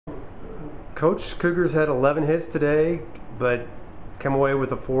Coach, Cougars had 11 hits today, but come away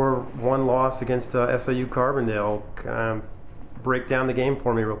with a 4-1 loss against SIU Carbondale. Break down the game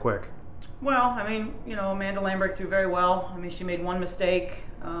for me real quick. Well, I mean, Amanda Lambert threw very well. I mean, she made one mistake,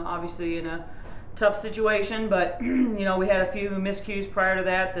 obviously in a tough situation, but, we had a few miscues prior to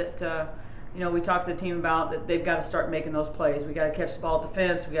that, we talked to the team about that they've got to start making those plays. We got to catch the ball at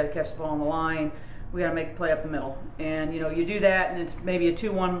defense. We got to catch the ball on the line. We got to make a play up the middle. And, you do that, and it's maybe a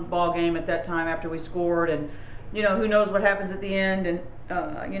 2-1 ball game at that time after we scored. And, who knows what happens at the end. And,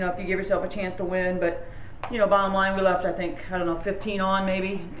 if you give yourself a chance to win. But, bottom line, we left, I think, 15 on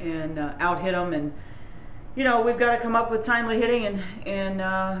maybe, and out-hit them. And, we've got to come up with timely hitting, and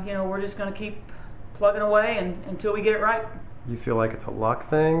we're just going to keep plugging away until we get it right. You feel like it's a luck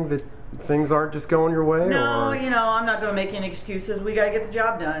thing that things aren't just going your way? No, or? I'm not going to make any excuses. We got to get the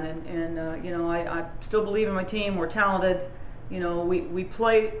job done, and I still believe in my team. We're talented. We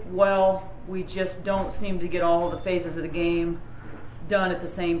play well. We just don't seem to get all of the phases of the game done at the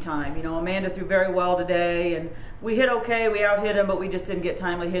same time. Amanda threw very well today, and we hit okay. We out-hit him, but we just didn't get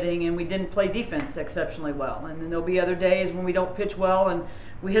timely hitting, and we didn't play defense exceptionally well. And then there'll be other days when we don't pitch well, and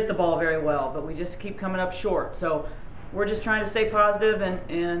we hit the ball very well, but we just keep coming up short. So we're just trying to stay positive,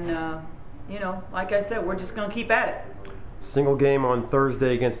 and like I said, we're just going to keep at it. Single game on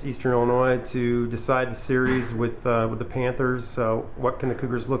Thursday against Eastern Illinois to decide the series with the Panthers. So what can the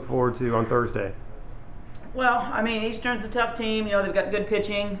Cougars look forward to on Thursday? Well, I mean, Eastern's a tough team. They've got good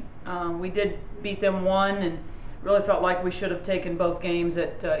pitching. We did beat them one, and really felt like we should have taken both games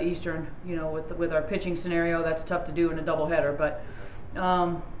at Eastern. With our pitching scenario, that's tough to do in a doubleheader. But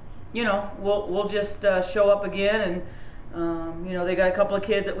we'll just show up again, and they got a couple of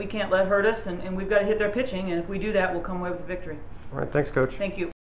kids that we can't let hurt us, and we've got to hit their pitching. And if we do that, we'll come away with the victory. All right, thanks, Coach. Thank you.